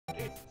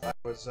I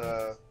was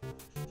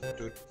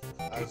dude,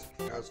 I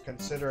was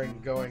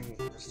considering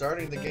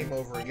starting the game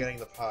over and getting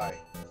the pie.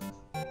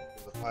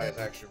 Because the pie is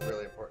actually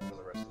really important to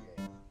the rest of the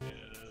game.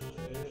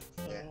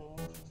 Yeah.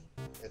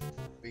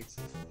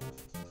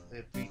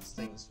 It beats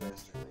things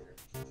faster later.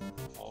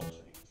 All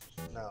things.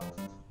 No.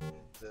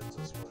 That's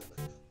a spoiler.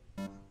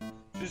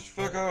 Just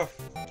fuck off.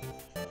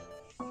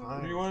 Fine.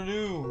 What do you want to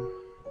do?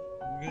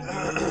 What are you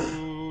gonna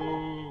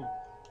do?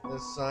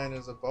 This sign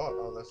is a boss.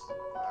 Oh, this.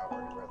 I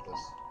already read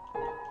this.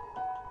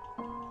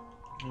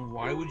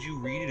 Why would you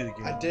read it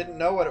again? I didn't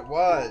know what it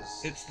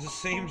was. It's the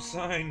same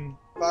sign.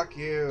 Fuck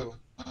you.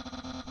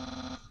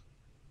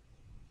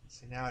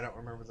 See, now I don't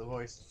remember the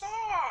voice.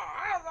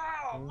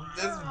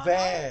 That's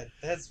bad.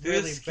 That's Do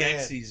really the bad.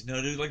 Skeksis.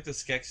 No, do like the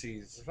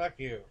Skeksis. Fuck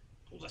you.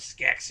 Do the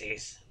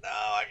Skeksis. No,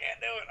 I can't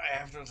do it.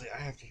 I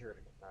have to hear it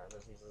again. No,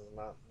 this is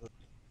not.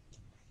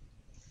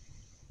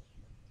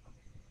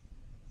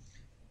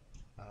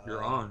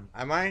 You're on.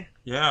 Am I?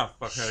 Yeah,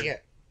 fuckhead.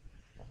 Shit.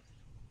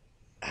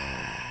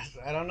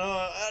 I don't know.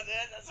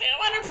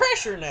 I'm under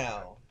pressure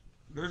now.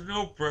 There's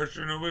no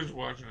pressure. Nobody's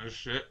watching this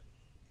shit.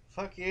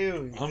 Fuck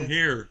you. I'm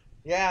here.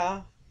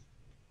 Yeah.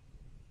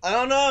 I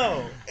don't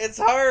know. It's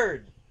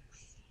hard.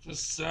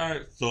 Just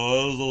say.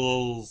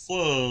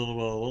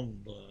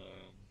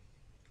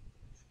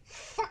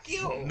 Fuck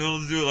you. No,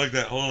 let's do it like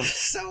that. Hold on.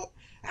 So,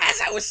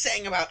 as I was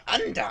saying about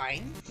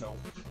undying. No.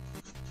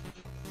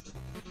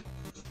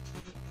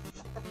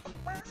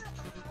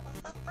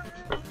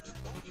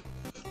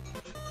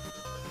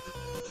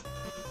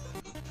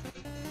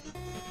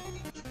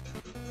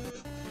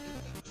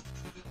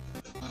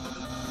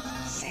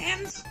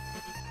 Sans?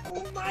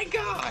 Oh my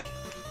god!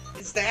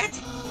 Is that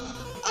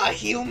a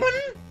human?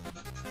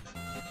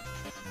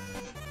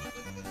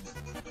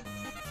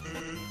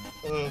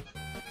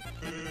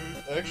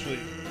 Actually,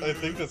 I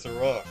think that's a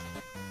rock.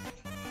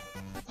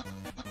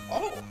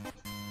 Oh,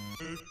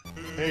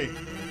 Hey,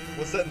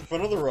 what's that in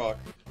front of the rock?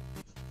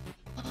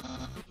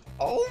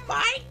 oh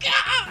my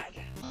god!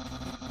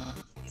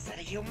 Is that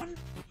a human?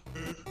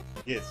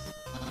 Yes.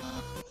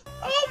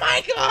 Oh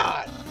my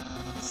god!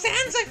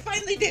 Sans, I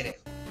finally did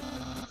it!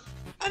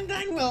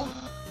 Undyne will.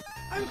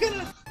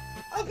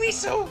 I'll be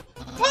so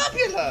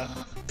popular!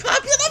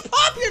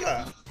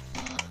 Popular!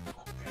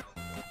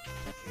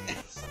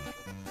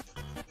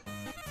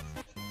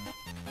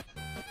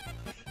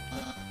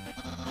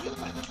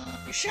 Human,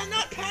 you shall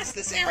not pass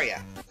this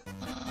area.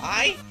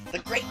 I, the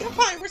Great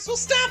Papyrus, will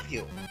stop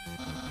you.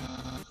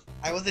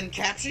 I will then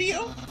capture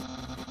you.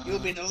 You will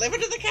be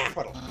delivered to the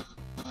capital.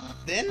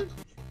 Then,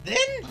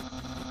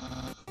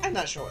 I'm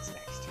not sure what's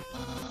next.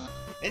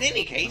 In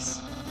any case,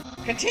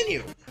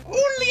 continue.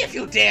 Only if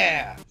you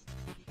dare.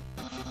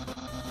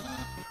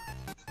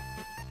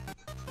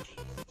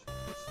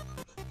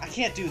 I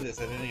can't do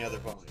this at any other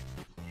volume.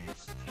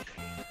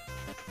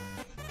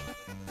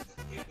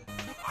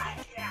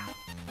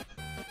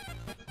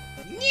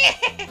 Yeah.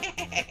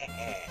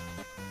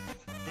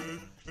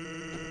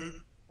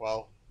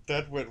 Well,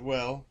 that went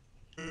well.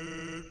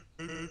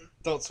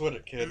 Don't sweat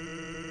it, kid.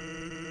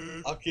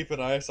 I'll keep an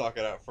eye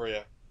socket out for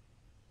you.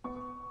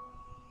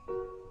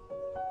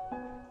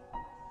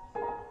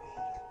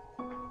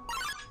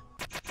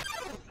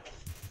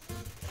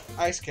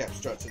 Ice Cap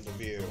struts into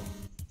view.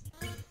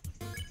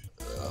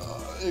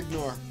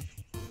 Ignore.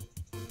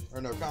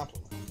 Or no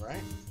compliment,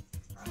 right?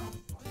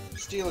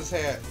 Steal his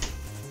hat.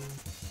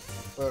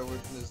 But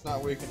it's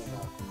not weakened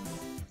enough.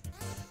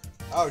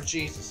 Oh,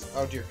 Jesus.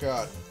 Oh, dear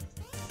God.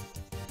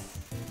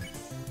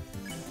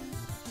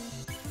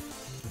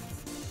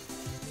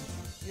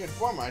 You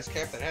inform Ice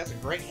Cap that has a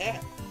great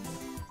hat.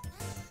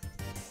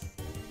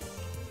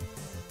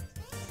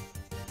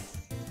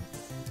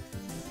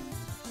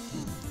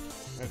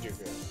 That's your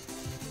good.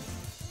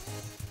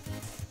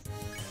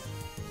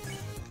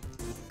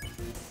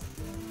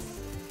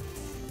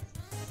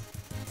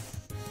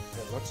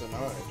 It looks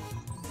annoyed.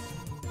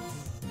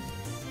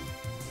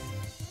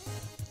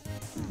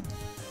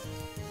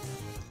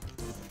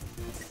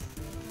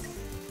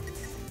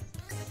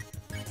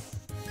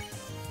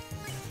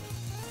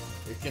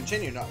 We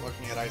continue not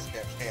looking at Ice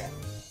Cap's hat.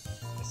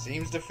 It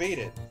seems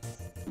defeated.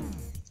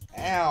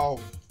 Ow!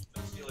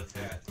 Don't steal its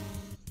hat.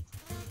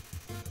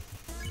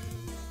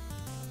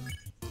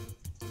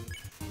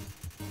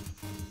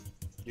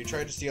 You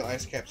tried to steal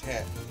Ice Cap's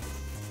hat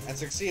and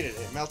succeeded.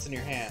 It melts in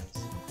your hands.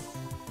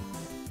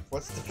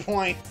 What's the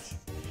point?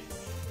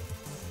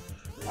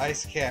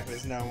 Ice Cap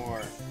is no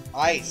more.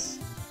 Ice!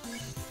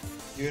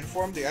 You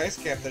informed the Ice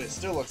Cap that it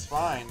still looks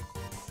fine.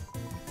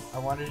 I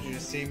wanted you to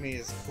see me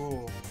as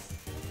cool.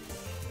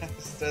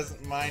 This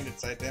doesn't mind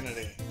its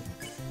identity.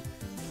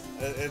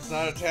 It's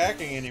not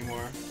attacking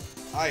anymore.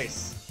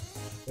 Ice.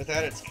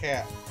 Without its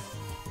cap.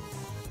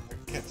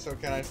 So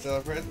can I still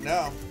have present?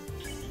 No.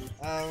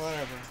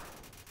 Whatever.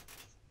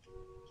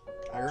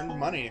 I earned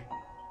money.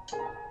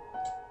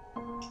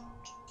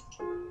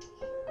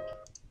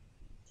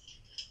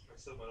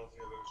 Except I don't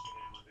think I've ever seen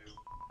anyone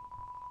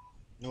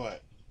do.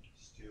 What?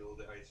 Steal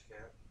the ice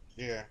cap.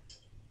 Yeah.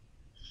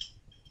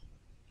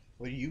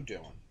 What are you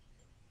doing?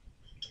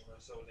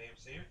 I So, name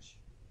sandwich?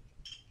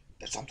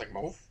 Did something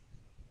move?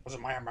 Was it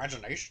my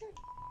imagination?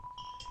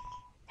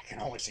 I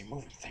can only see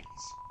moving things.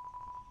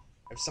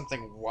 If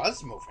something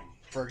was moving,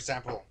 for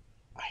example,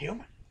 a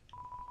human,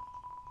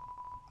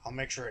 I'll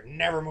make sure it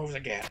never moves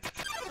again.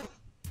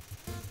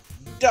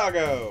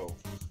 Doggo!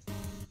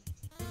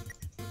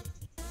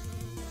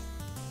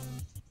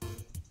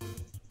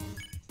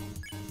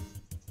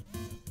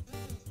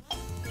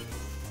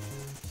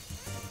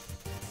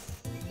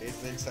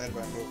 Easily excited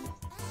by movement.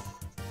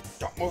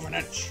 Don't move an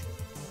inch!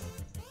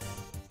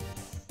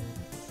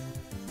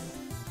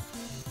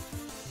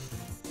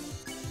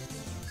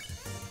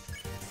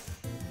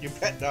 You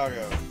pet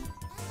Doggo.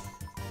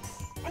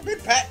 A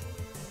good pet!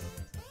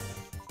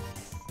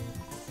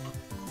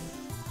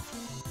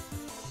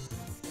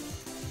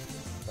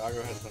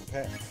 Doggo has been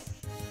pet.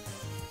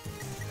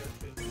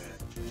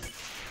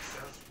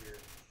 Sounds weird.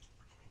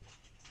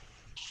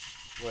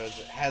 What is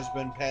it? Has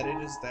been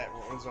petted? Is that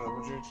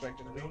what you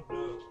expected to I be? don't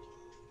know.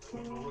 I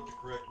don't know what the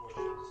correct one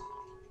is.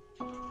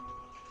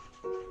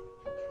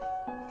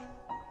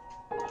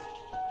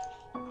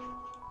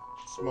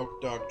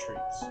 Smoked dog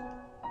treats.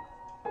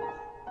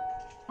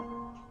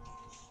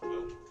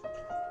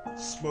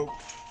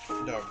 Smoked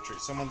dog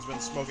treats. Someone's been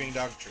smoking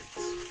dog treats.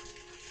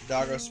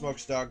 Doggo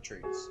smokes dog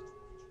treats.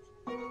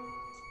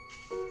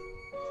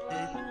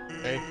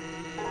 Hey,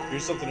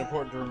 here's something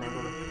important to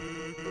remember.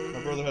 My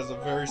brother has a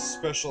very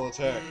special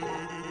attack.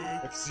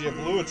 If you see a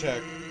blue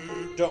attack,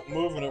 don't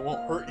move and it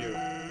won't hurt you.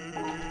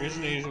 Here's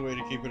an easy way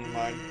to keep it in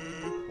mind.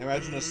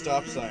 Imagine a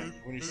stop sign.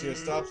 When you see a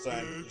stop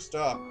sign, you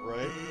stop,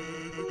 right?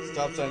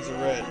 Stop signs are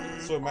red,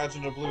 so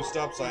imagine a blue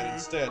stop sign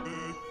instead.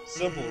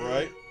 Simple,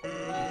 right?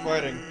 In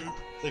fighting,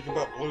 think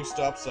about blue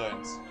stop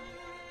signs.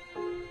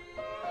 I'm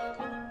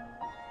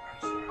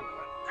sorry,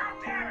 what? God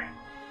damn it!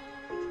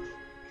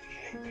 He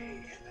hit me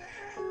in the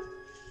head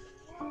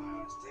while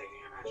I was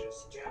thinking about your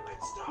stupid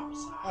stop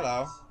signs.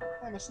 Hello,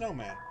 I'm a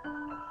snowman.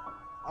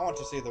 I want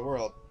to see the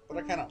world, but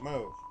I cannot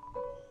move.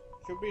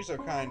 If you'll be so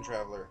kind,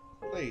 traveler,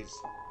 please,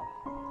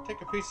 take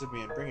a piece of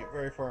me and bring it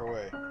very far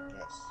away.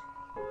 Yes.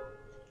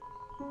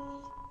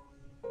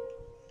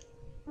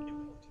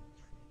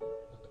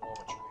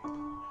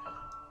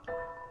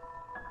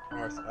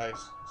 North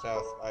ice,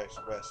 south ice,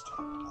 west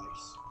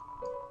ice.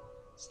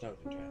 Snow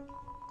content.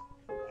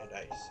 And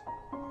ice.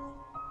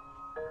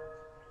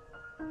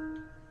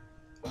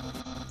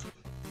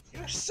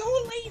 You're so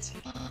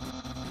lazy!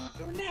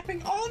 You're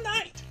napping all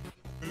night!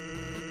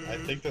 I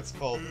think that's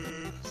called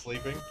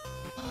sleeping.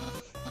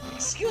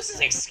 Excuses,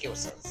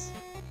 excuses!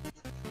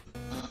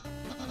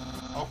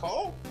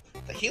 Oh,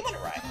 the human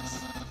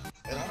arrives.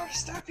 In order to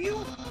stop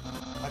you,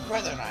 my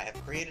brother and I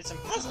have created some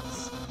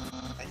puzzles.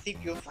 I think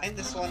you'll find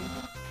this one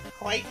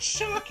quite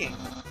shocking.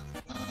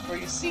 For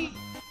you see,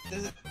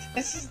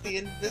 this is the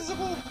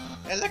invisible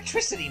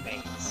electricity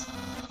maze.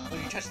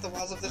 When you touch the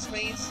walls of this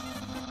maze,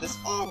 this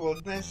orb will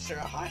administer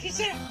a hearty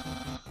zap.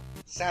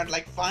 Sound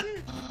like fun?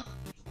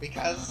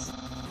 Because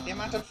the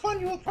amount of fun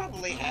you will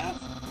probably have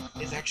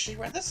is actually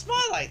rather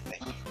small, I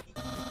think.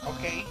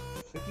 Okay,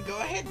 we can go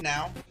ahead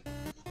now.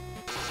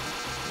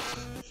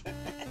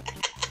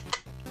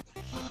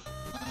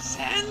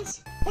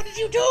 Sans, what did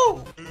you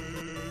do?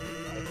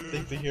 I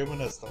think the human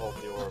has to hold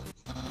the orb.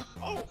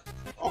 Oh,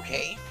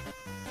 okay.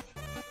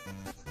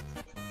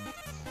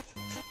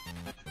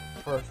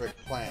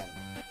 Perfect plan.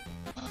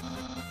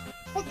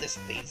 Hold this,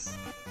 please.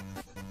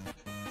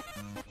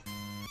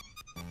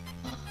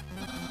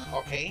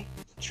 Okay,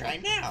 try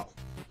now.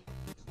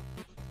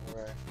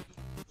 Alright.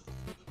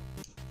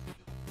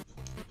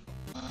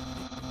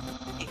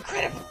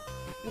 Incredible!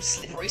 You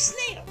slippery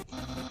snail!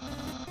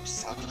 You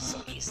solved it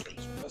so easily.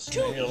 A Too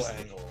snail easy.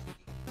 angle.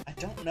 I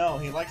don't know.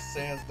 He likes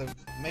snails. The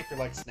maker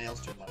likes snails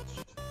too much.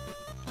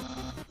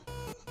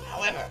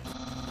 However,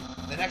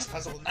 the next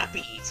puzzle will not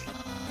be easy.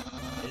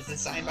 It is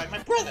designed by my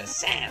brother,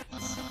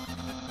 Sans,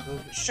 who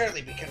will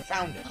surely be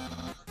confounded.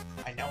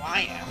 I know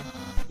I am.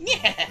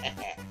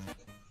 Yeah!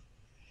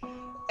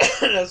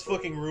 That's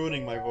fucking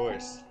ruining my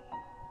voice.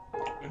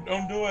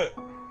 Don't do it.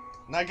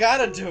 And I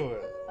gotta do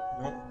it.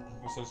 No,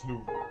 this says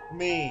who?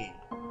 Me.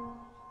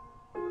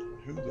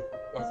 Who the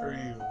fuck are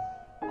you?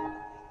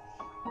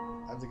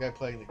 I'm the guy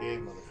playing the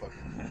game,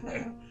 motherfucker.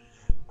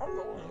 I'm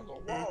the one with the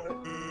wallet.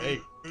 Hey,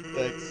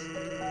 thanks.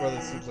 My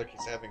brother seems like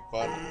he's having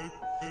fun.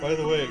 By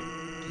the way,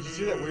 did you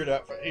see that weird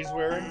outfit he's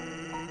wearing?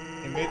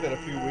 He made that a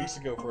few weeks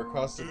ago for a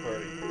costume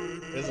party.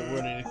 He hasn't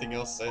worn anything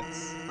else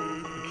since.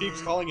 He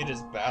keeps calling it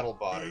his battle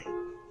body.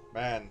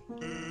 Man,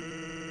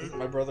 isn't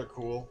my brother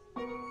cool?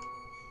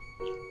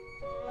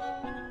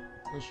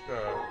 This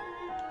guy.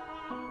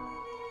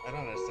 I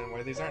don't understand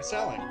why these aren't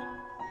selling.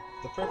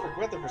 The perfect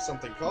weather for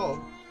something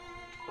cold.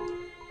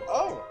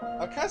 Oh,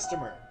 a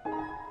customer.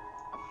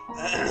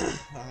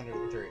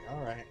 103.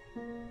 All right.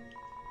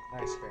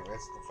 Nice.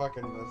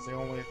 Okay, that's the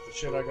only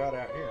shit I got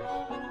out here.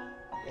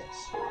 Yes.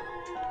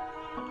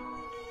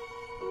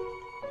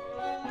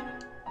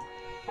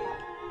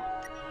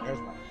 There's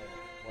my.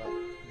 Well,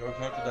 Go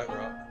talk to that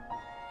rock.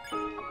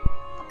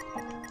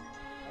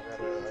 I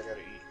gotta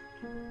eat.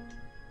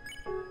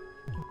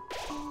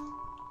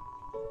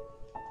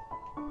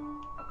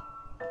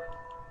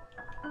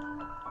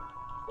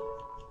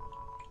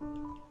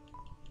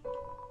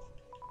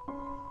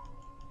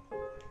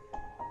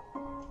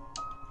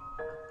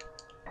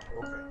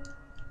 Okay.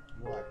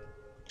 Why?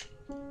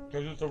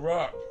 Because it's a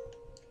rock.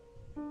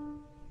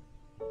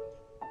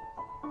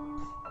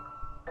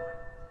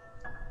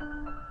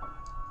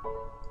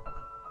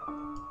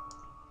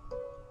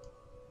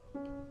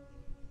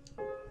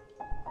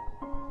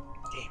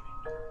 Damn it.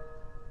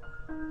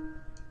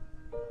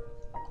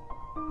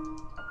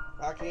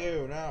 Fuck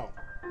you, no.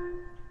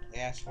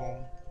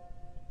 Asshole.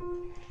 I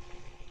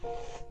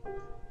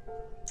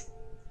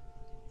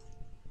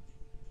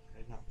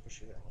did not push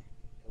you that way.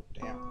 Go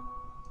down.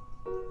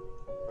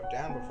 Go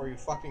down before you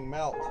fucking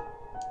melt.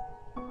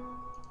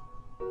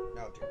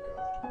 No, dear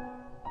God.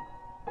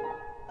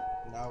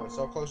 No, it's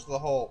so close to the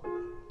hole.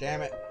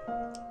 Damn it.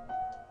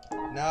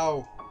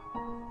 No.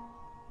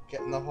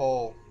 Get in the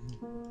hole.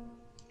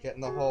 Get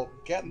in the hole.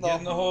 Get in the Get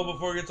in the hole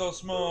before it gets all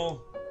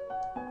small.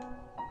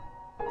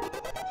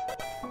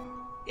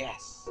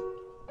 Yes.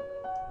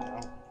 No.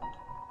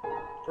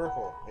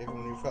 Purple. Even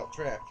when you felt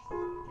trapped,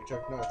 you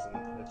took notes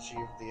and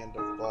achieved the end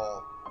of the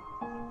ball.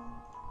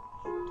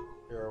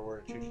 Here are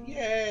word 2.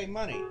 Yay,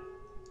 money.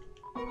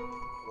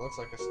 It looks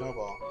like a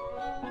snowball.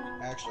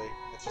 Actually,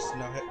 it's a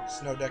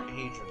snow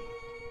decahedron.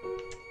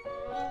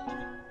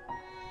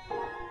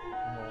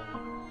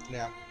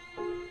 Yeah.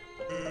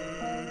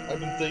 I've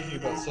been thinking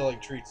about selling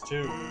treats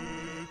too.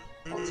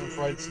 Want some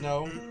fried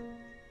snow?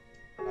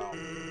 No.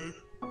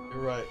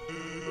 You're right.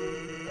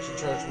 I should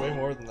charge way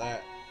more than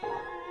that. No.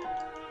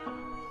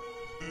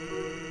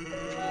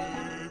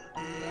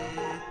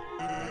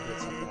 Maybe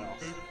it's something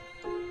else.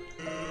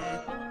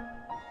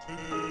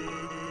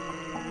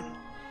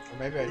 Or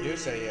maybe I do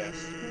say yes.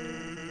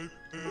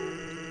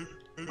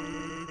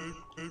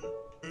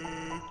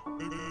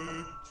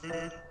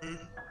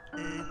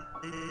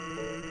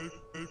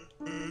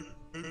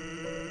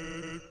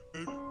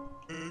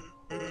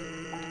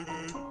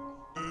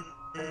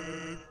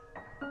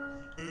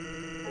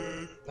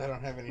 I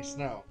don't have any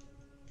snow.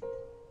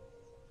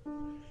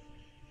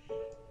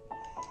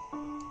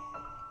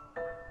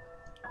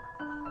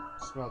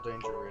 Smell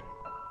danger rating.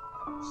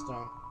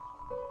 Snow.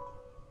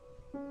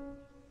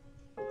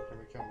 Can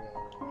become the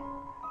other rating.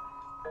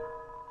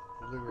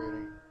 Blue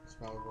rating.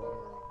 Smell of rolling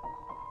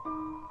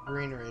around.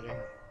 Green rating.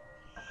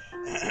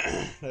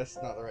 That's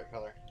not the right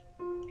color.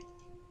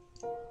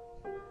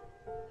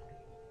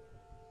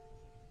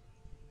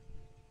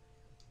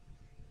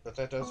 But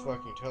that does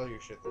fucking tell you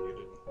shit that you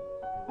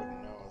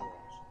wouldn't know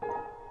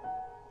otherwise.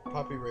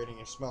 Puppy rating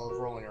is smell of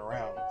rolling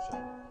around, so.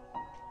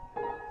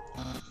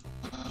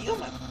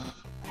 Human!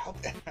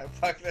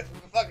 Fuck that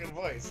fucking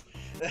voice.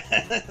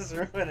 That's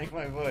ruining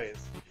my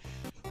voice.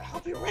 I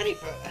hope you're ready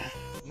for that.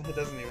 It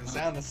doesn't even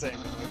sound the same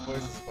because my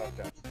voice is fucked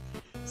up.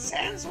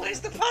 Sans, where's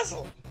the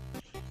puzzle?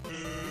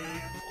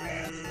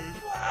 Where's the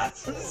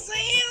puzzle?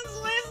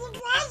 Sans, where's the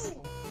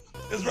puzzle?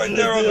 It's right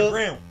there on the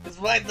ground. It's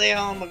right there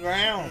on the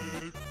ground.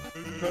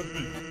 Trust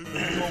me.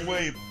 There's no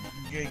way.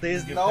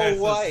 There's no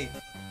way.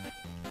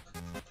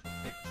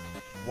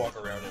 Walk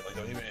around it. Like,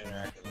 don't even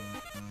interact with it.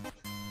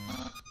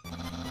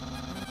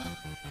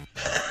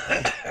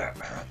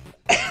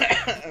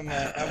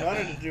 Man, I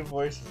wanted to do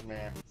voices,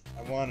 man.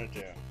 I wanted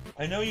to.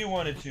 I know you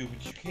wanted to,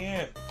 but you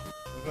can't.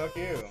 Fuck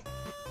you.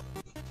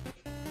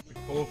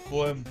 Full of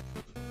phlegm.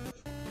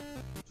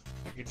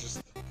 I could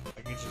just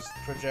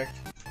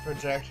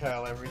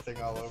projectile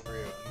everything all over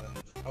you, and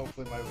then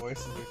hopefully my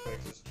voice will be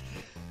fixed.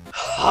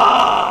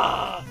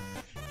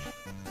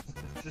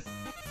 Just,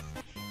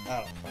 I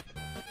don't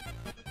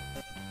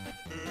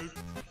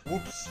know.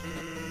 Whoops.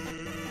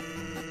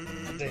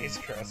 Today's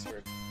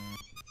crossword.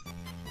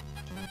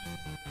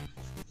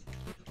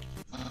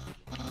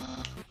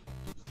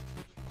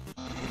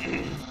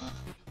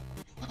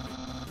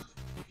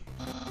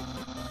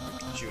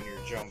 Junior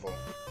Jumble.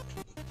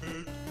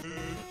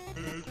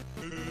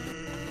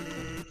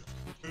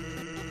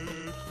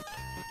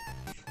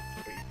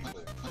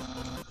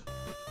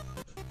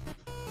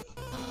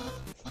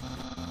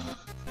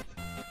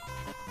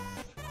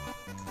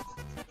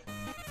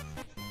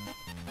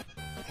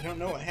 I don't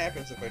know what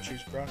happens if I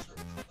choose crossword.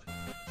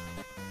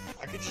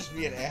 I could just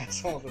be an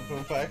asshole to the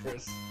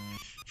virus.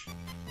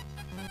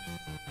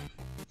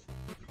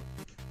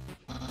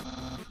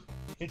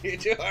 You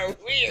two are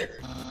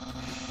weird.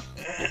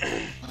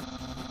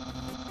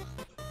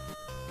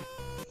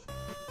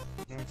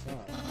 No, it's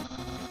not.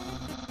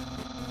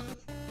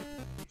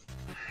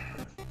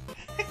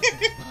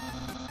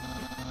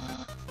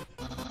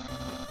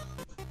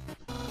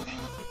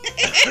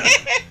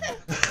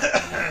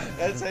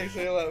 That's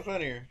actually a lot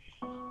funnier.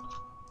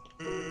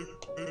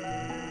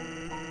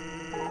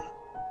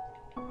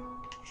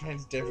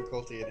 Finds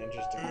difficulty in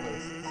interesting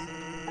places.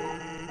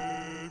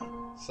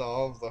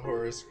 Solve the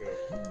horoscope.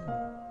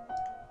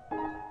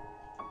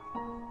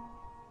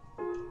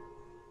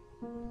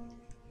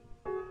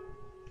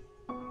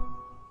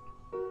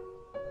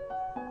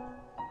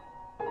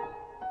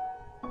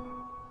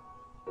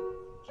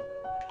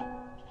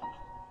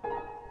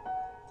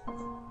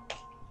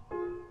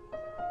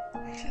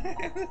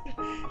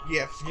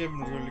 Yeah,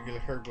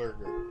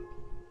 burger.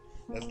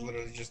 That's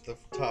literally just the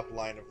top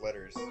line of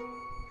letters. I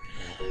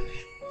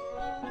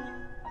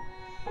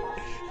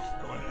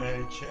went ahead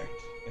and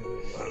checked, and it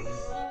was.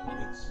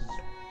 It's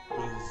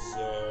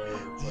bizarre.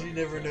 Did you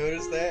never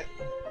notice that?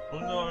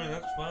 Well, no, I mean,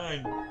 that's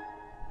fine.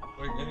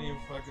 Like, any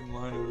fucking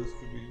line of this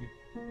could be.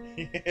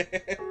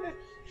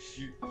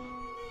 Shoot.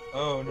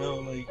 Oh, no,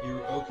 like,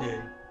 you're. Okay.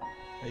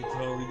 I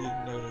totally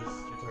didn't notice.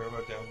 You're talking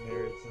about down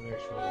there. It's an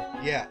actual.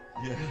 Yeah.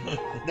 Yeah.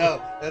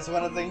 No, that's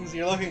one of the things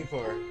you're looking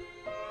for.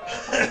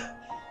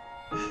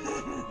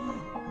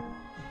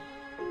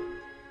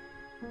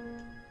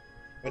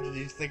 What did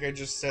you think I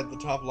just said the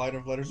top line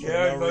of letters for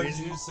Yeah, I no thought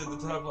reason? you just said the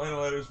top line of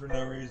letters for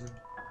no reason.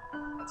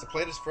 It's a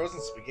plate of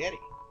frozen spaghetti.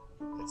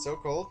 It's so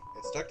cold,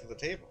 it's stuck to the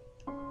table.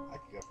 I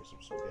could go for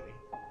some spaghetti.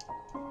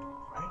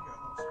 I ain't got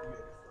no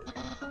spaghetti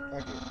for you.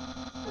 Fuck you.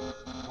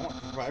 I want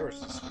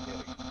virus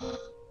spaghetti.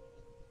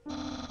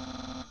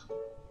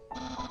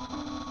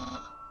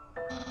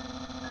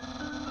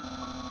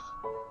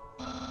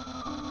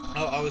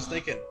 Oh, I was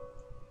thinking.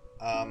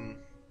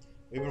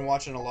 We've been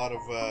watching a lot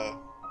of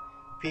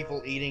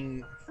people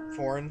eating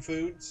foreign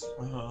foods.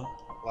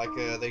 Like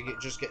they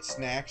just get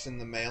snacks in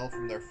the mail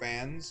from their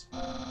fans,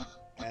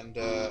 and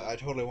I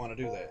totally want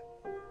to do that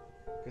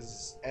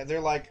because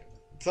they're like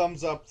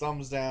thumbs up,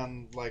 thumbs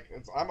down. Like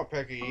I'm a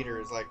picky eater.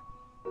 It's like,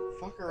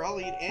 fucker, I'll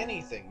eat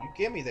anything. You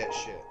give me that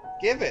shit.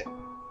 Give it.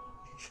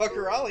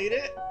 Fucker, I'll eat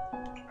it.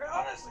 I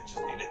honestly just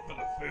need it for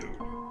the food.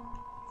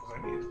 Because I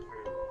need the food.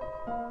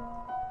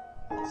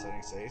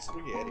 Setting say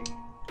spaghetti.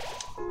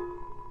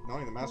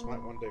 Knowing the mouse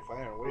might one day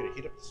find a way to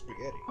heat up the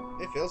spaghetti,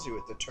 it fills you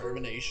with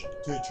determination.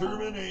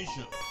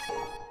 Determination.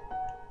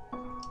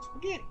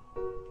 Spaghetti.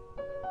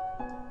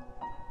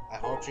 I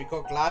hope she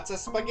cooked lots of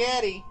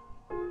spaghetti.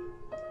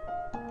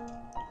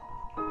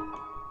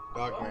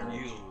 Dog Fuck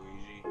marriage. you,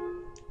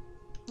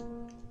 Luigi.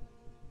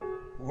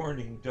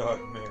 Warning,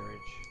 dog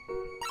marriage.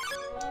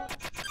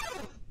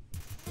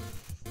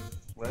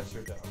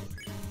 Lesser dog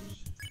marriage.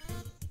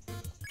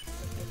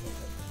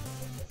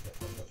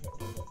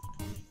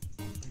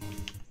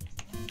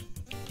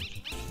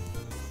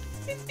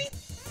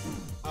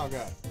 Oh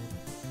god.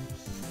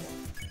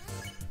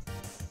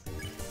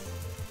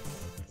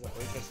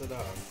 Wait, that's the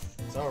dog.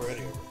 It's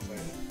already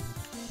overexcited.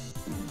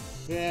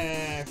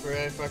 Yeah,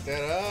 I fucked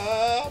that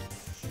up.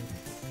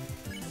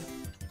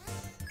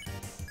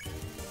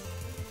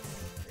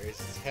 Raise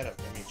his head up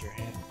to meet your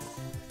hand.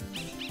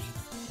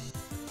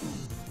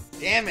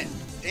 Damn it!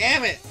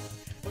 Damn it!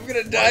 I'm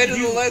gonna die to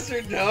the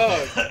lesser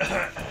dog.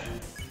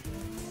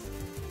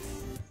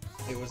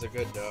 It was a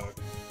good dog.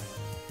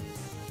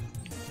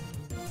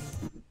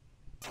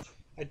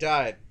 I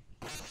died.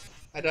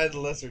 I died to the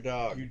lesser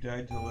dog. You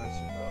died to a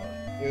lesser dog.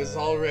 It was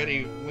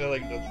already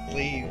willing to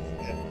leave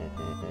and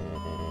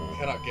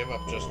cannot give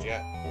up just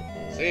yet.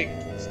 Zeke,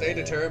 stay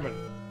determined.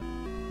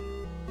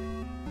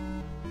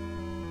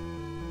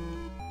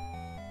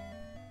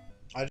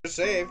 I just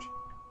saved.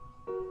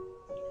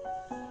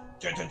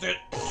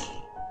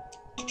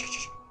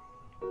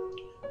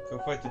 Go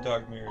fight the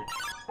dog marriage.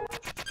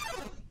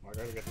 I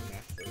gotta get the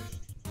map first.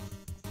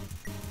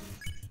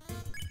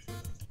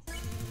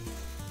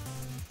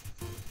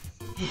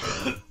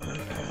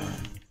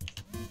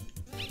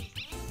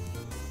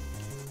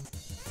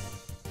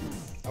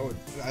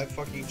 That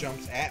fucking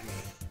jumps at me.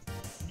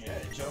 Yeah,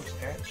 it jumps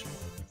at you.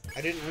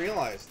 I didn't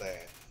realize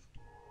that.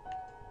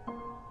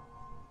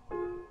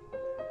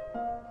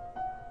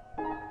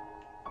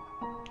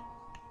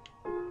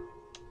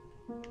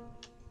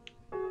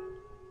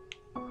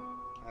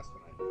 That's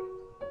what I do.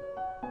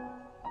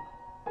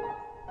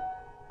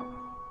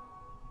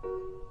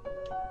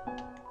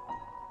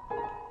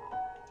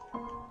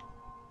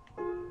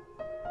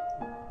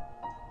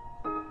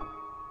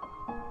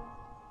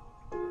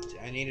 See,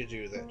 I need to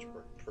do that to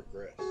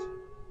progress.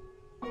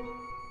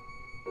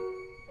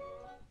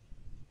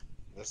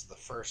 This is the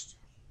first,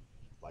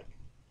 like,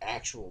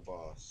 actual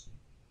boss.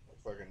 Like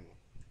fucking,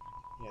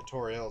 yeah,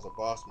 Toriel's a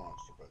boss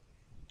monster, but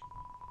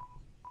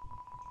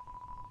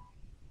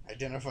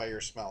identify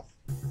your smell.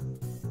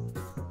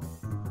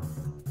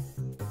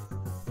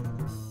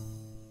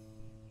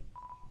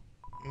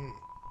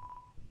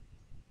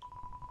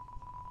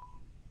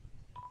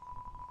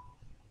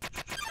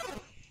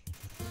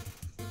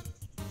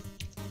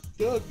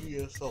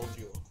 Dougie assault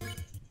you.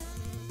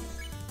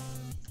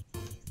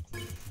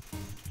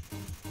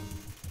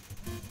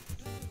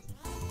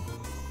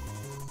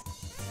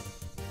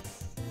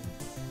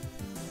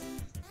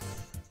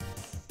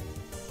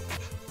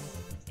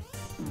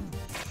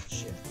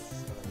 Shit.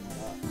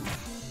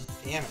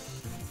 Damn it.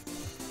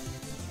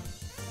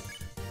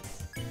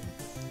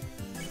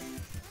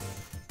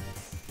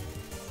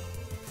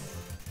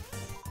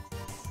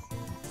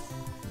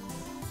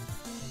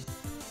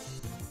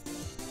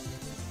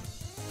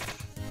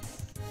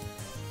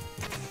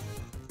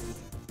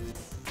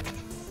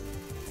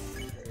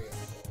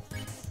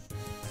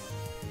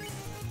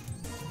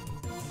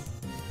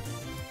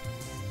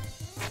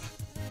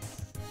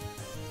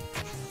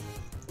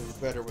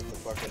 Better with the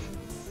fucking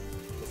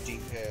the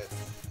D-pad.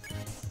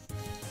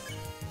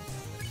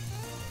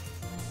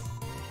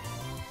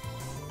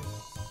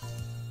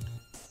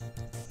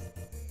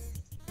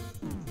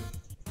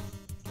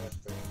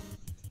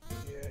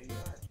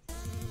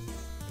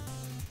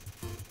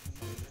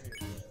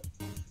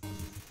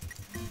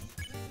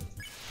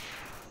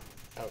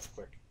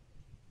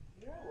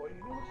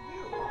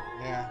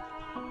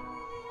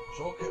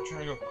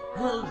 trying to go,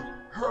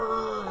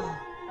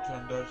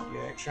 trying to dodge the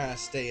axe. Trying to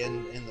stay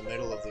in the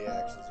middle of the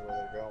axes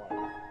where they're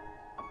going.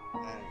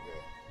 That ain't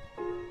good.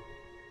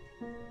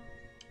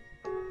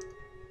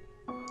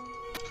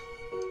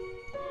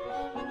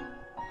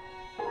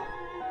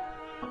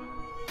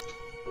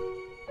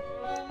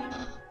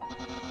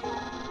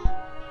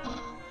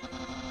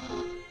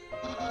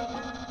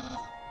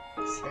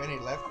 Is there any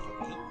left for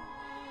me?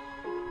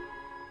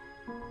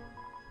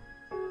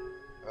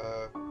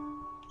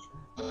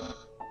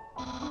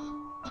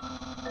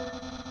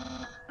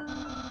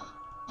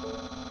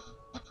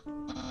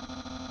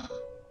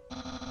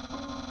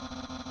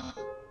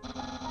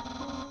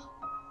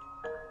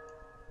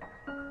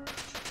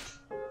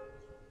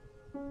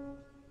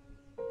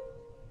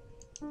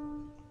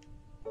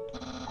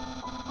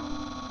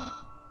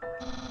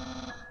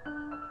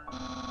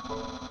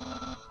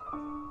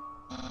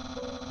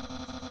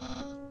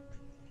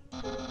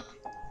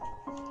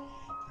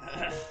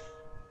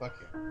 Fuck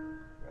you.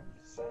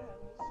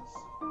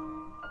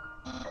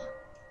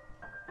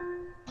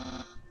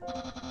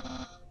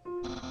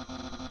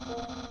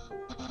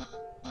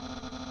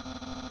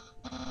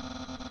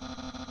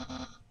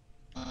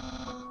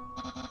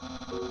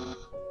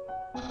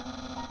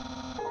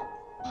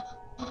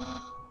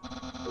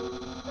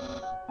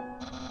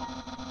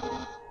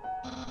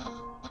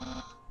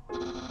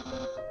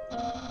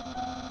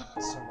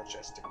 So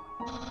majestic.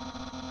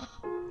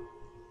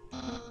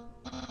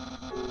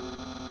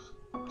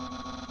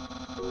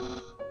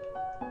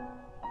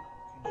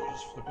 Can you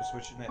just flip a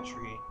switch in that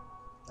tree?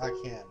 I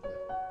can, but...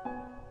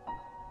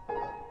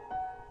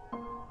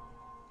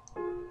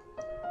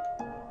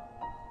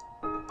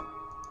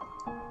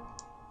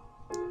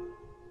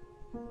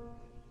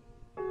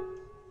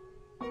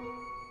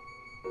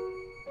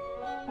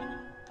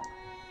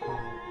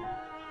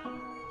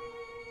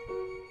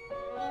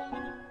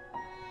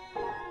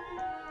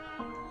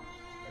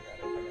 I got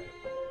it.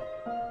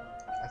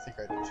 I think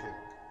I do too.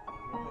 Go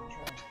ahead and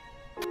try.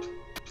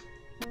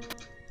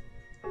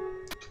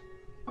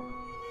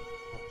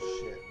 Oh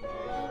shit, Yeah,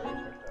 you already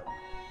fucked up.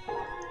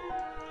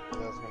 I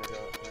was gonna go.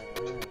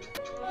 But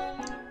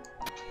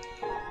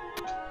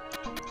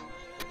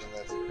then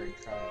that's a green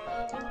triangle.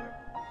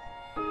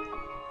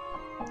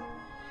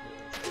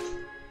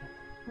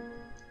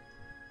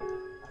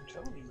 I'm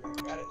telling you, I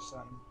got it,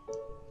 son.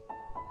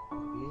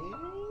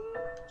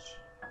 Bitch.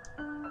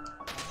 I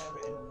have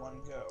it in one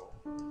go.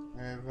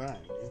 Alright,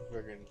 fine.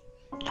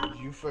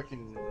 You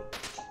fucking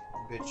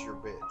bitch your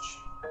bitch.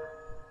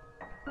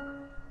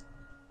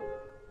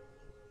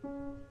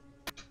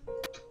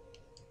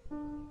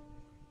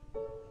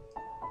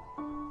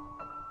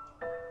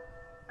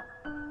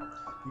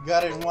 You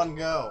got it in one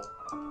go.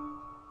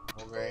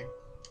 Okay.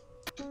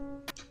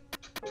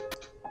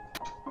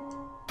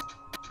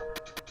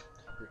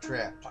 You're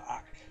trapped.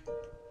 Fuck.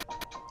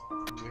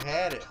 You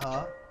had it,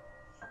 huh?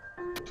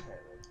 Who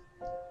had it?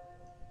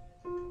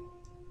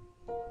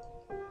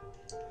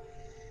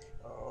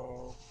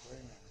 Oh, wait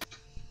a minute.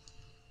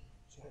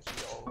 So it has to be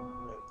all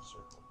red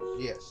circles.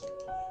 Yes.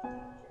 Okay,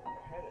 I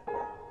had it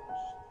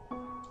backwards.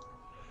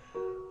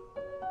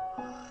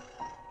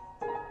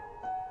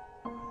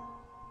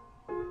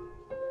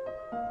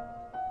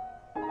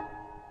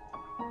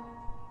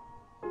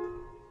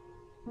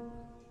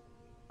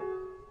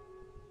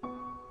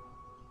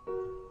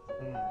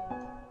 Hmm.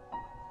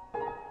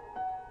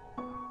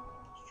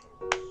 Let's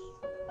try this.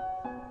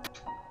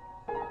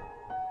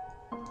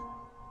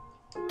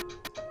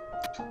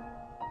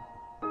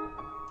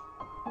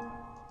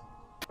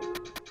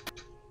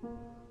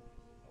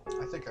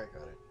 I think I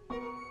got it.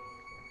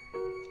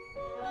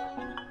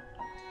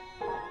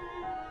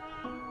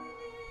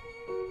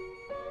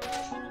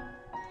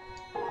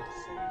 Let's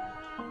see.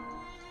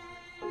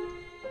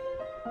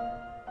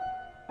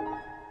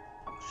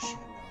 Shit,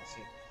 no,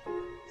 see.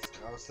 So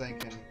I was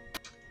thinking,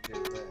 do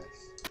this.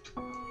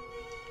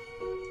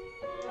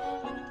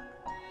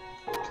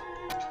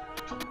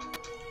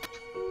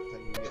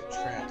 Then you get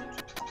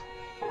trapped.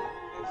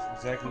 That's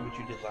exactly what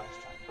you did last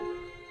time.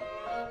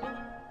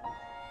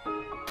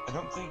 I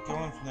don't think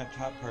going from that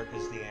top part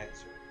is the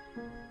answer.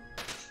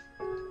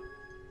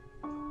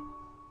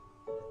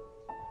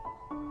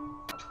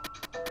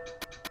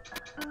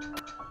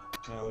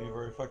 No, you've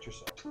already fucked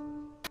yourself.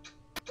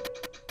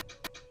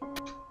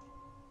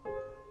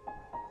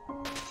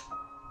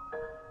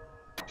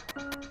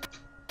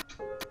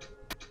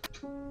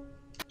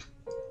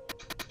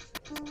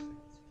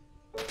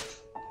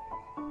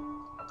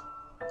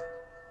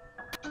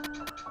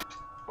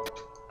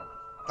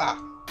 Ah!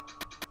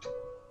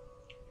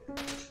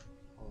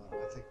 Hold on, I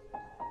think.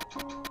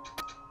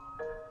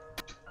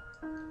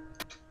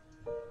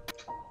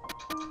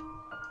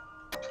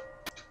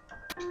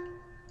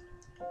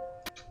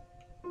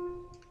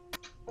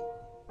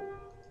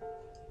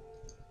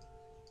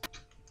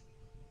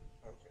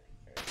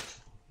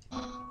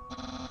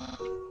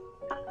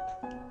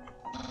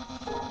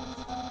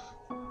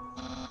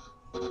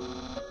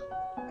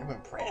 I'm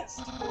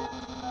impressed.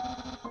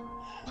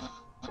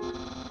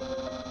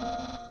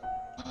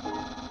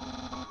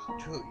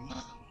 Too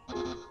easy.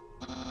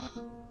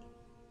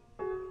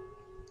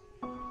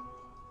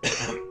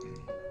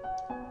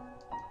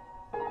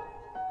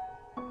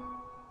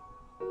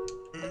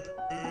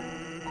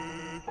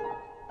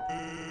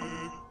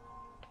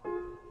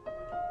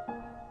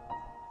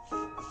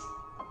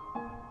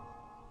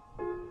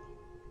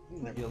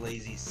 You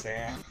lazy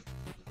sack.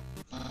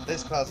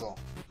 This puzzle.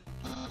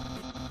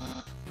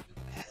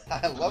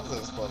 I love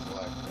this puzzle,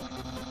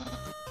 actually.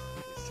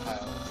 These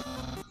tiles.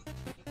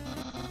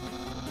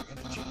 We're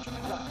gonna change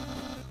them up.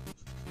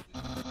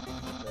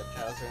 The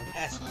tiles are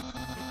impassive.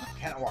 You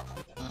cannot walk on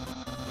them.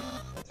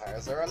 The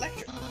tiles are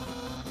electric.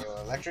 They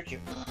will electrocute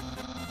you.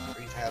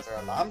 Green tiles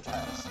are alarm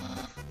tiles.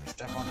 If you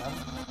step on them,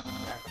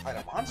 you have to fight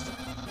a monster.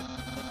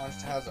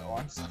 Orange tiles are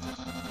orange scented.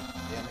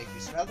 They'll make you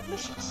smell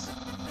delicious.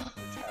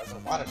 Blue tiles are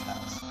water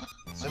tiles.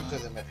 Swim through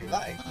them if you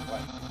like,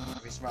 but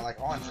if you smell like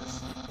oranges,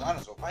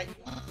 piranhas will bite you.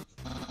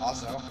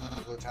 Also,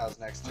 the blue tile's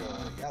next to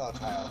a yellow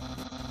tile.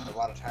 The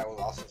water tile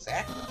will also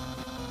zap you.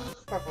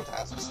 Purple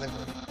tiles are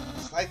slippery.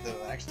 Slide through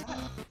the next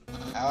tile.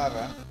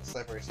 However, the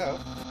slippery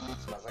soap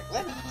smells like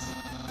lemons,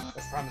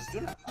 which piranhas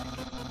do not like.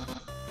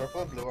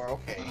 Purple and blue are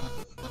okay.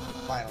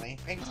 Finally,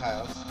 pink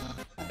tiles.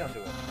 Don't do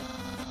it.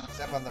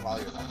 Step on them all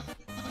your life.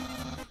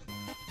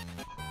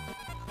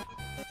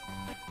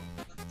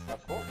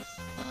 Of course.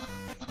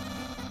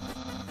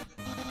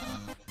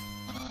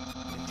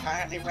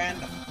 Entirely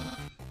random.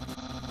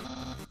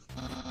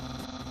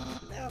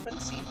 Never been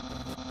seen.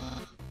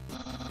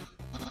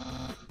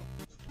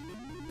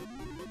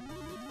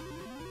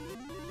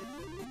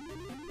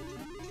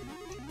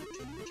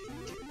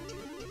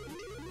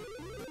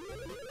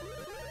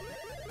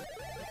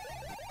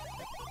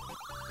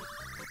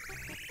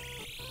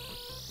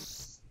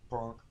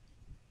 Bonk.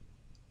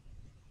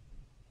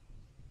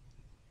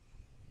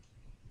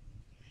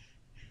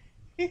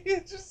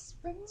 It just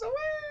spins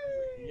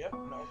away. Yep,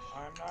 nope,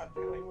 I'm not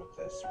dealing with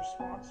this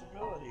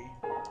responsibility.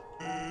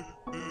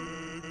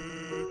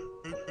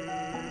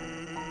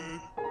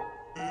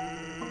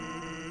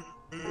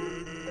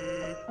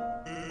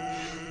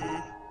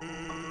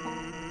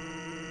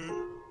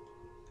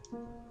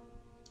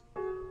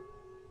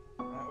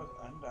 That was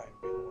Undyne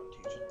being the one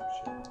teaching him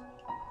shit.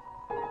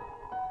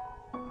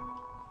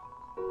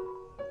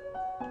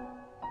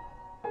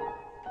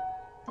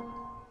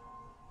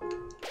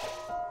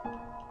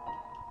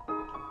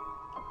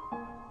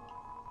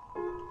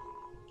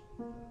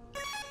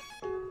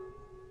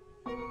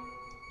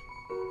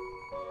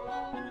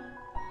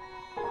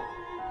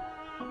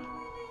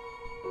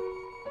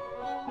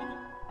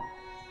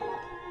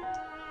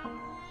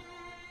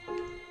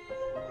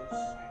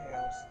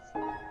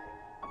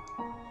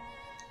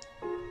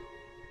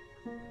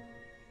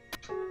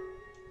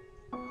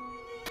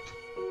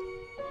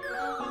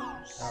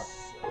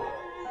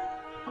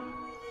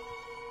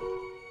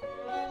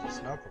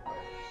 Snow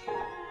propellers.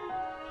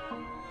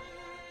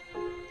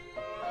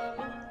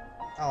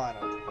 Oh, I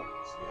know what the fuck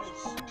this Yeah, is.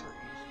 it's super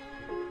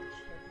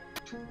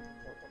easy.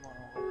 Pokemon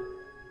all over.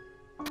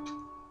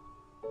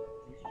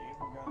 You could even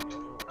go the other way a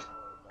little bit.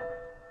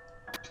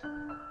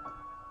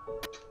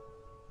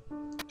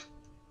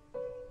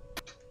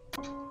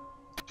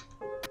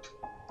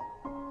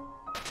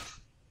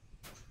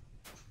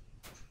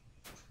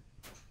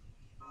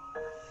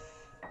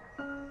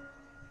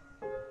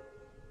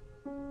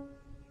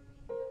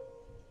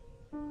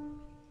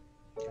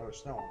 Oh, there's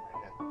snow on my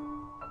head.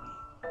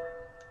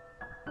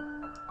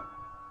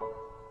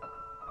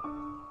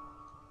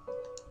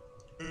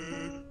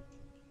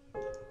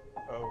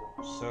 Oh,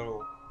 so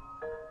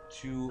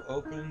to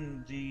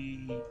open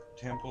the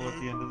temple at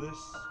the end of this,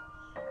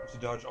 you have to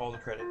dodge all the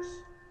credits.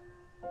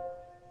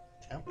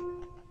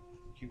 Temple?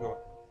 Keep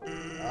going.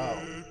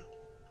 Oh.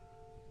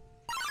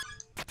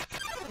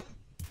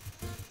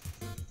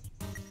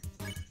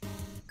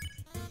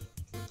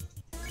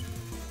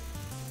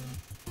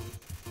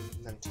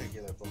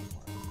 Lenticular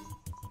bookmark.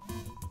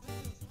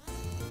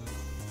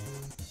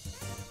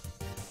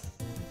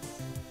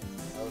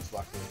 That was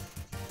lucky.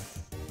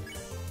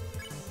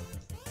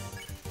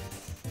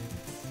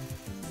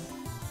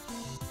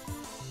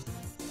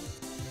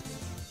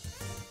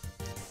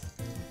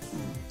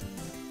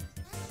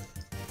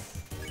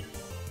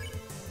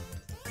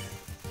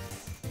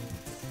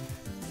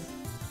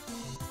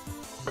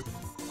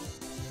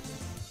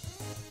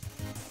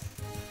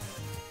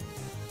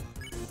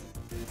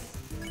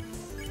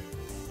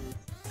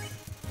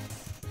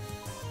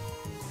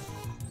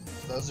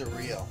 Those are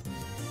real.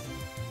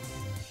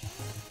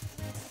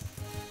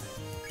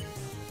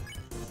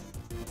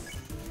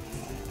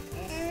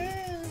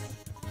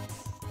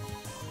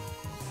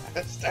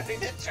 I'm starting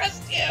to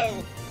trust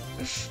you!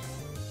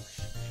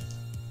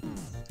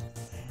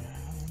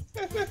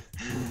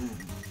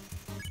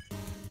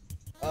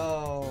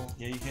 Oh.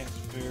 Yeah, you can't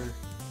spare.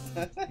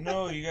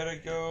 No, you gotta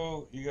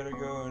go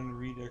and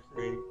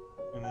redecorate,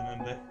 and then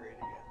undecorate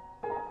again,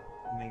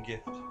 and then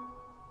gift.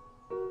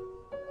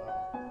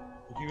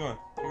 But keep going,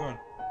 keep going.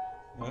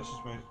 No, that's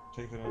just my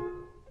take on it.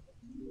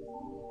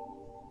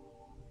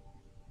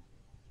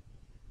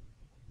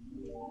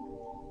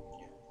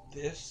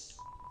 This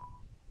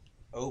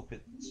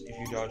opens if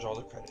you dodge all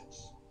the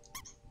credits.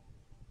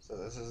 So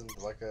this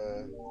isn't like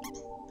a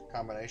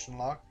combination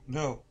lock?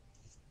 No.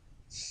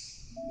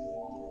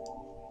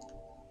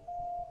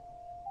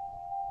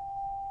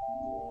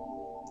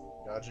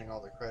 Dodging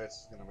all the credits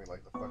is gonna be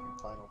like the fucking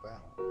final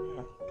battle.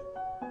 Yeah.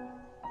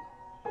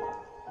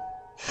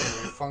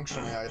 They're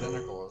functionally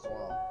identical as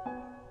well.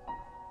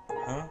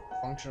 Huh?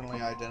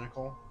 Functionally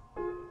identical.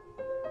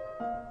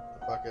 The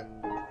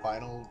fucking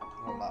final,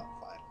 well, not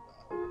final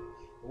battle.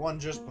 The one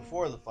just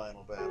before the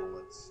final battle.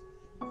 It's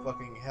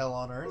fucking hell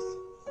on earth.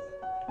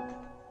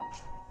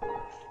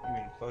 You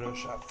mean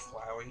Photoshop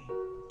Flowey?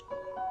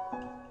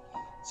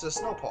 It's a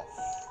snow puff.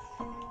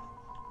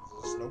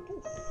 It's a snow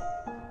poof.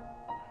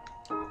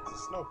 It's a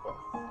snow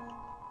puff.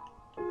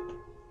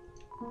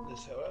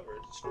 This, however,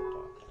 is a snow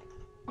puff.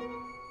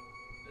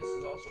 This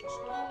is also a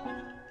snow puff.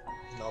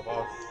 Snow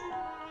puff.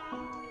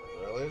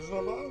 Really a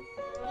snow puff?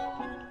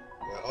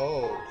 Yeah,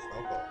 oh,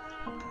 snow puff.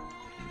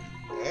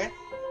 Eh?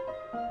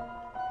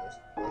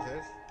 What's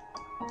this?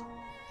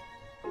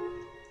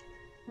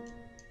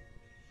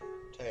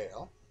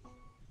 Tail.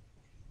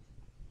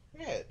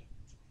 Head.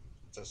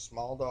 It's a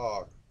small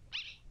dog.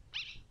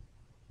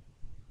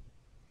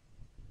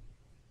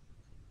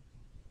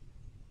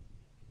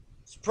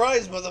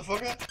 Surprise,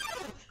 motherfucker!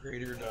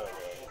 Greater dog.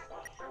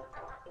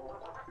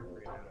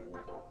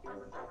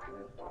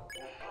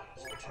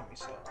 It's the Timmy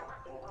song.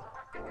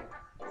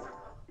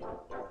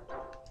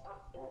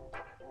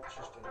 It's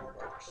just in the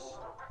box.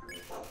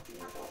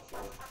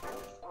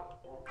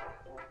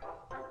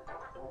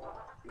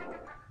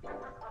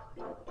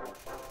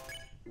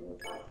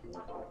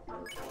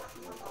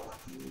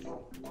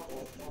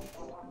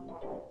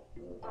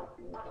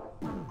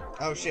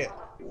 Oh shit.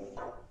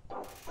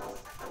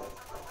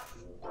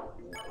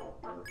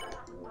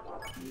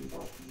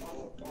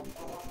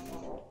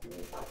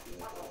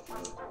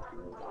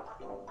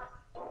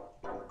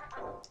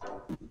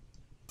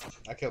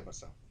 I killed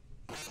myself.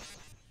 So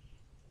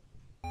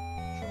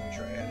make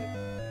sure I add it.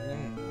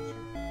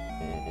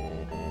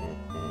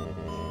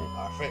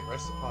 Our fate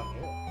rests upon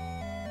you.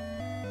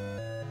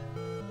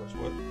 What's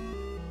what?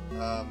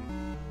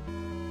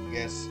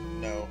 Yes,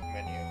 no,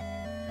 menu.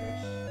 Yes.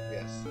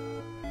 Yes.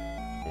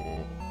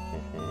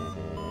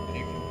 And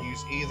you can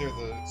use either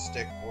the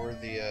stick or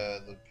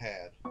the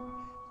pad. The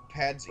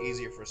pad's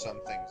easier for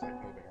some things, like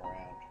moving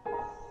around.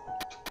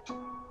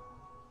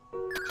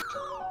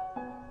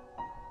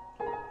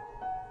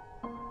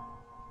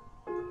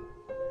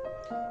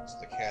 So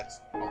the cats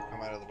won't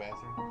come out of the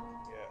bathroom?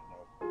 Yeah,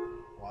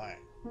 Why?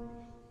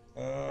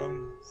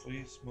 no.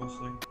 Fleas,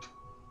 mostly.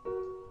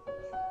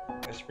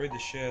 I sprayed the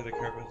shit out of the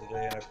carpet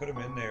today, and I put them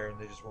in there, and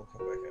they just won't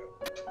come back out.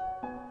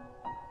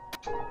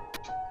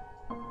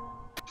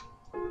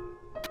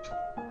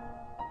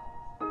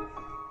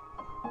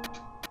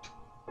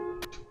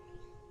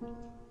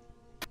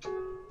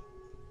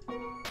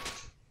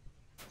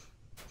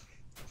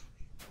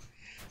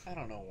 I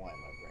don't know why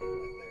my brain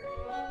went there.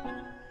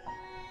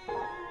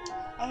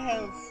 I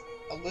have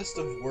a list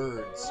of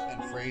words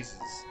and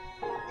phrases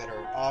that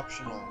are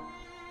optional,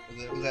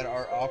 that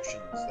are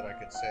options that I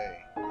could say.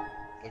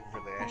 Looking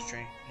for the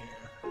ashtray.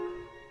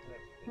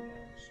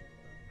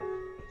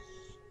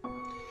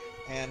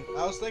 And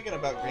I was thinking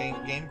about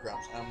Game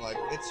Grumps, and I'm like,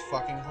 it's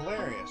fucking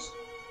hilarious.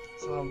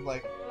 So I'm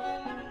like,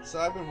 so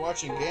I've been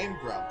watching Game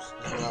Grumps,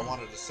 is what I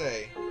wanted to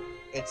say.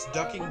 It's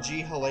Ducking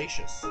G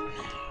Hellacious.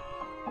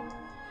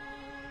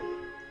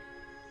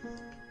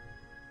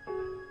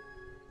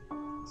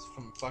 It's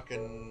from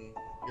fucking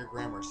Your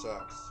Grammar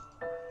Sucks,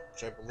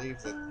 which I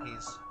believe that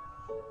he's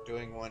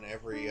doing one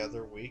every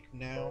other week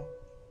now.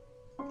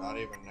 Not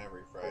even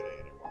every Friday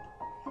anymore.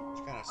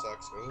 Which kind of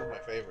sucks, because this is my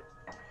favorite.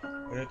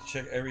 I have to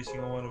check every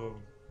single one of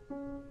them.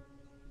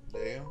 Do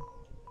you?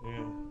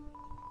 Yeah.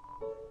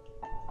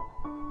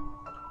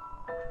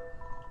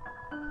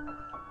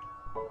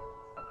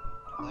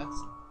 That's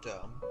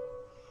dumb.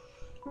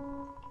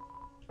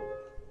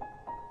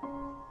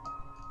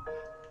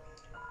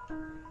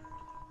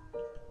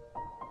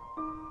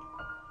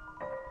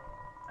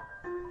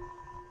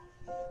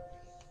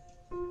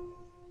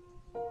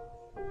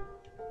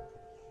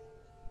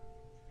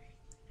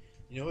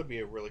 You know what would be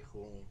a really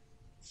cool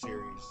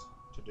series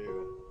to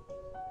do?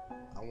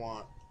 I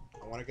want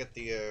to get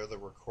the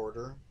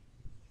recorder,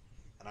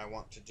 and I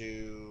want to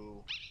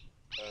do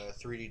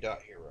 3D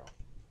Dot Hero.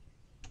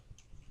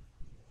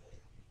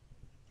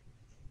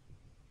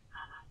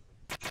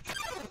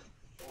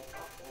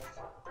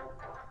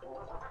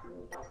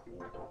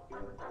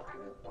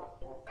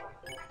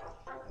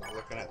 I was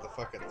looking at the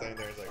fucking thing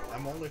there, it's like,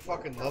 I'm only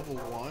fucking level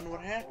 1?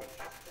 What happened?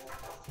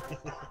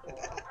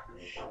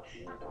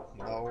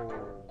 No.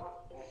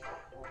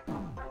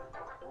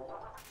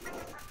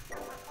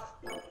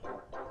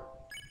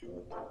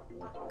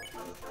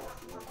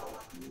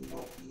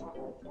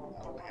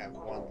 I only have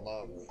 1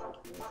 love.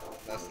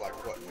 That's like,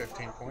 what,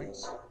 15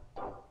 points?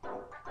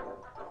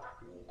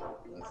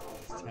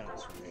 That's 10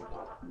 for me. I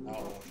don't know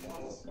what that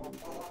is.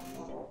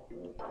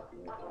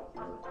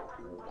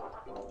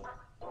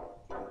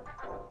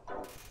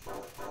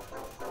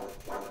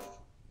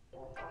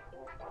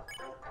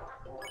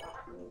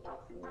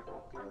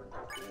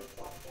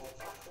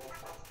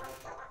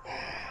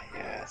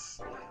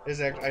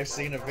 Yes. I've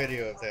seen a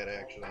video of that,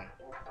 actually.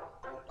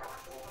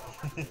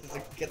 It's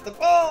like, get the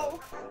ball!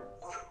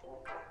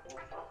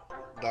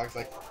 Dog's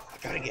like, I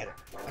gotta get it.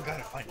 I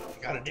gotta find it.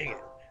 I gotta dig it.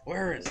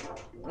 Where is it?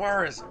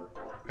 Where is it?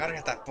 Gotta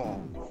get that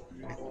ball.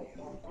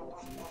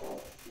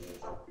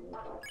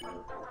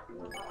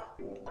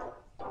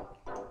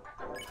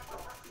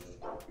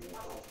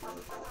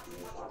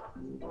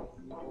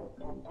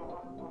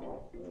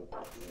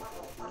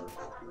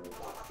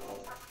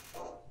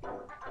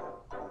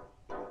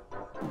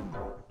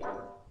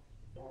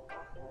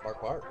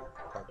 Bark, bark.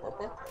 Bark, bark,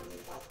 bark.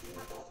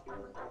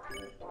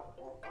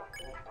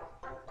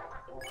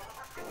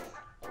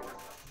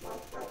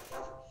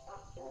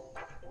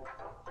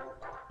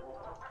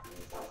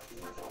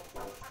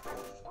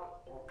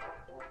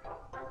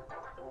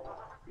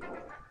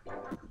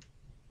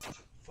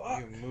 Fuck.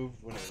 You moved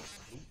when it was...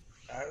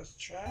 I was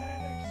trying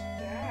to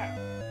stab.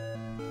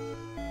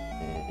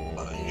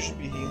 You should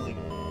be healing.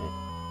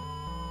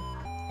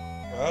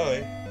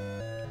 Probably.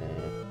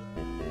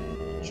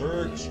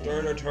 Jerk,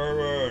 start a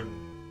turban.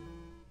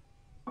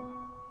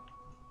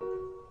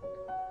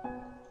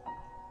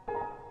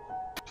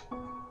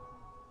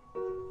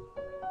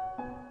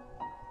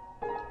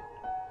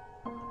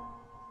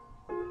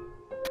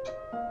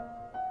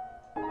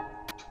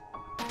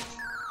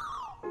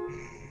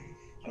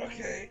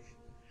 Okay.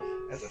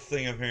 That's a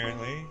thing,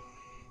 apparently.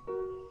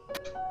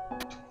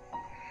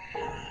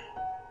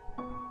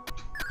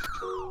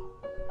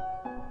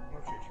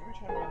 Okay, can we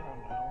turn around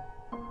now?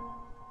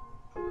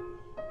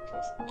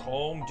 Just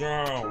calm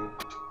down.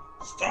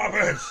 Stop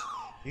it!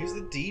 Use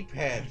the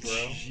D-pad, bro.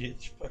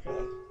 Shit, fuck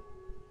off.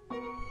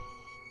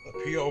 The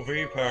POV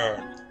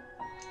pad.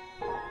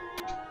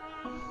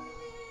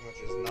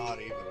 Which is not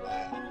even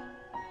that.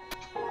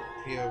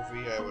 POV,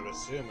 I would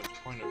assume it's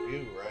point of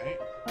view, right?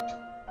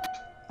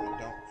 I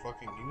don't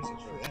fucking use it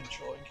for that.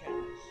 Controlling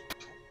cameras.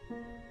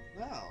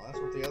 No, that's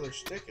what the other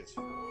stick is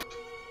for.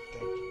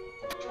 Thank you.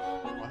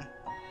 What?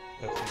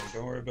 That's fine.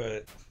 Don't worry about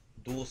it.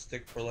 Dual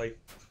stick for life.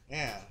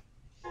 Yeah.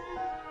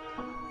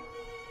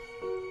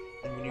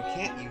 And when you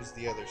can't use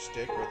the other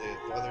stick, or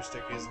the other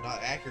stick is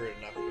not accurate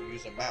enough, you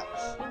use a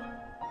mouse.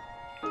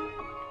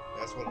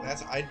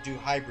 I do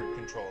hybrid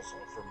controls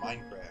for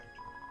Minecraft.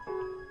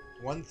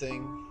 One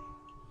thing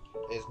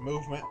is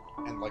movement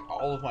and like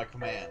all of my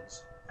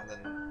commands, and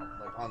then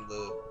like on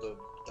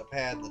the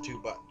pad, the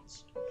 2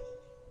 buttons.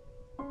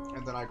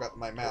 And then I got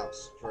my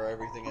mouse for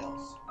everything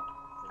else,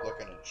 for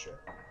looking at shit.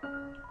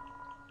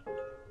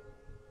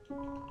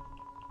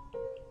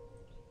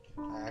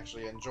 I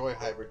actually enjoy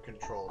hybrid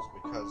controls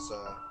because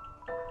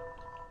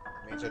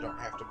it means I don't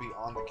have to be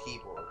on the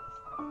keyboard.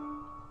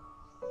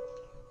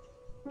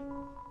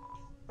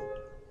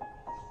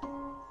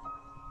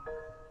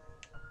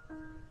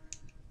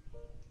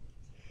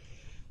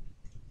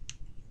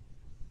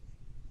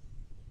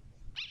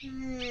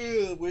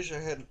 Wish I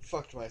hadn't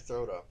fucked my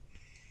throat up.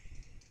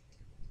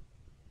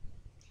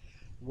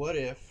 What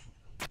if,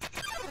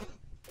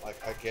 like,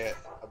 I get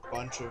a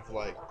bunch of,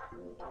 like,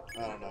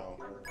 I don't know,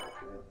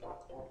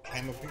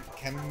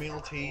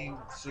 chamomile tea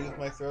soothe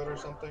my throat or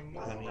something?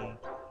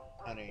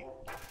 Honey.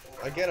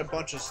 I get a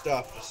bunch of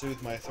stuff to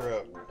soothe my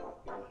throat.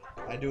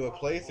 I do a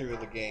playthrough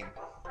of the game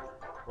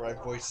where I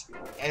voice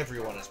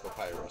everyone as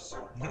Papyrus.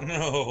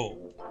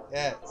 No.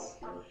 Yes.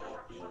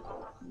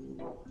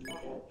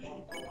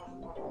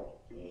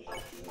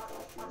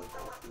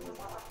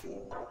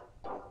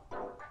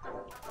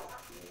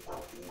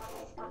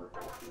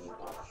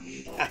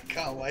 I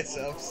call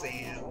myself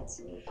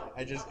Sans.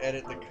 I just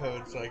edit the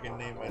code so I can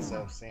name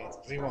myself Sans,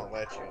 because he won't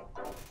let you.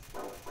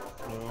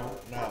 No.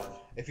 No.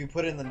 If you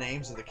put in the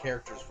names of the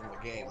characters from the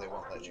game, they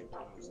won't let you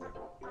use them.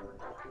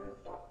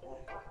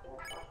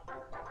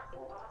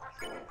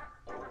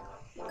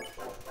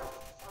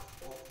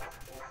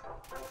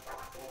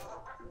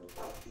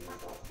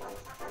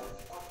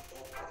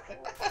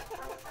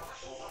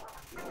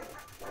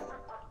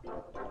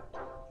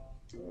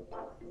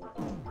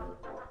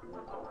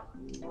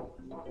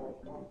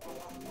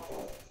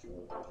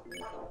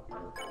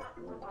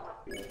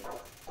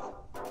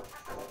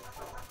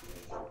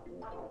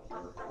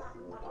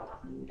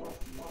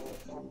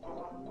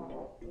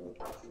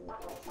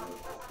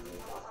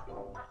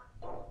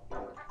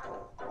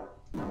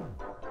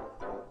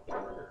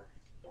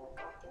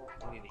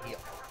 I need to heal.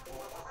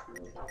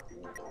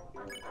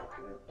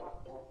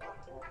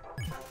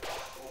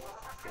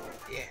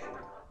 Yeah.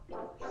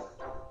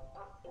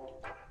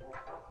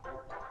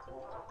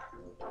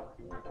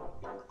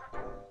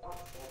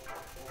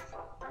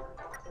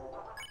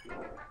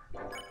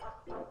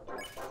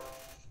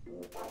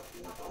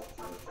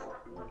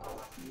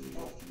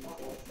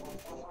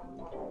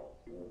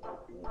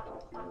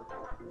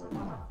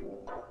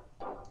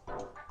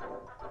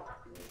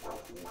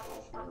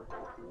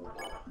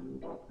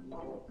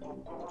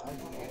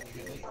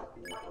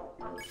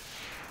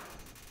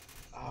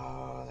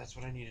 Oh, that's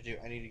what I need to do.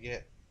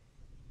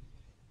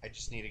 I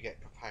just need to get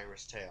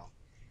Papyrus Tail.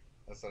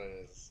 That's what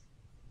it is.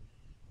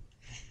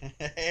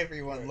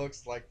 Everyone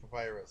looks like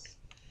Papyrus.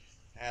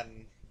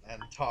 And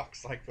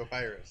talks like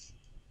Papyrus.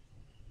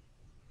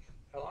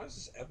 How long has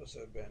this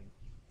episode been?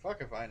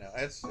 Fuck if I know.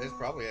 It's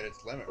probably at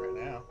its limit right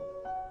now.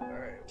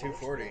 Alright.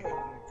 240.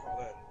 Call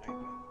that a night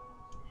then.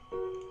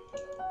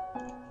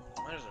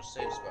 There's a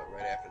safe spot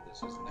right after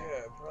this, isn't there?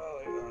 Yeah,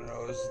 probably. Oh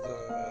no, this is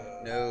the.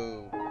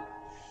 No.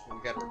 We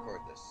gotta record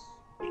this.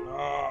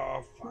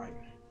 Oh, fine.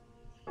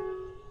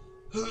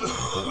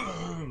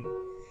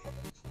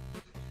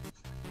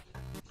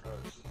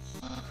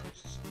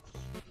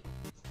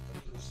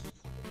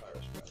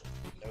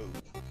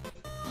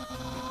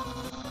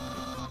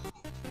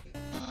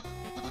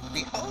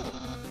 Behold,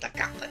 the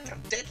Gauntlet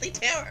of Deadly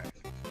Terror!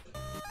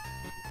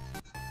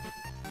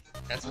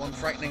 That's one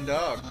frightening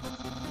dog.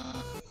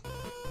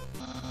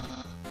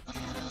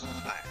 Cannons will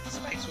fire,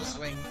 spikes will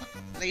swing,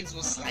 blades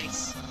will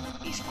slice.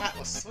 Each part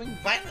will swing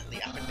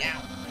violently up and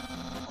down.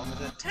 Only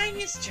the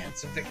tiniest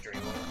chance of victory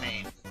will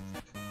remain.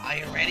 Are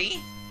you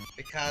ready?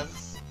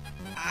 Because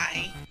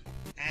I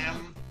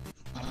am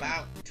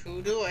about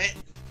to do it.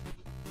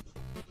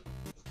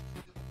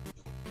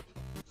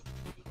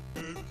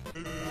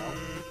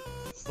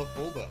 It's the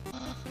hold up.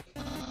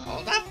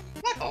 Hold up?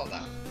 What hold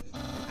up?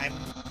 I'm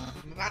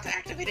about to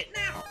activate it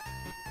now.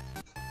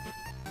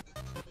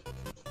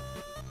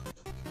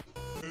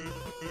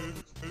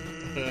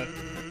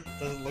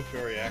 Doesn't look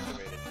very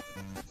activated.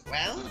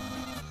 Well,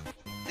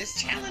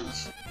 this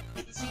challenge,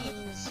 it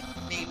seems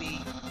maybe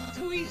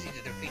too easy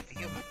to defeat the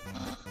human.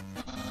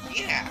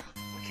 Yeah,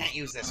 we can't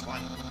use this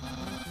one.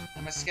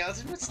 I'm a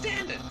skeleton with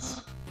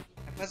standards.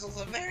 My puzzles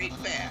are very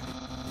fair.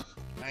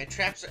 My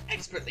traps are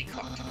expertly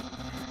cooked.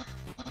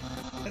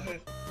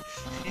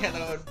 Yeah,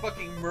 no, it'd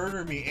fucking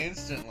murder me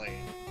instantly.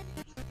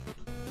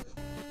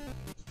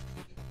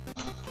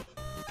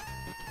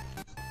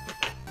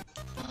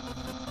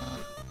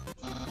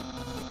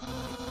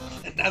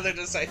 Another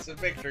decisive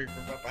victory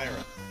for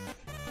Papyrus.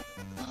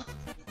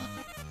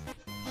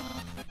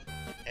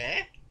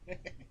 Eh?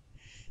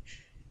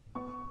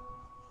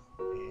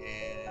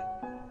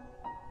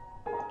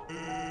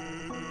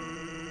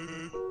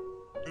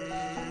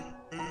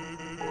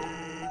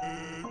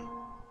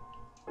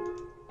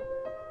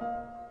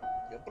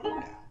 You're blue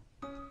now.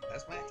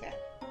 That's my attack.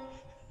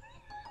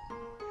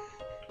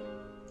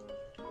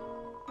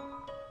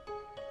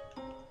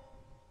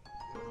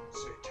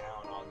 Say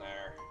town on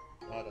there.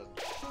 No, it doesn't.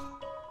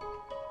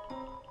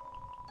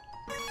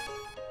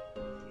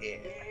 Yeah.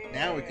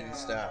 Now we can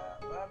stop.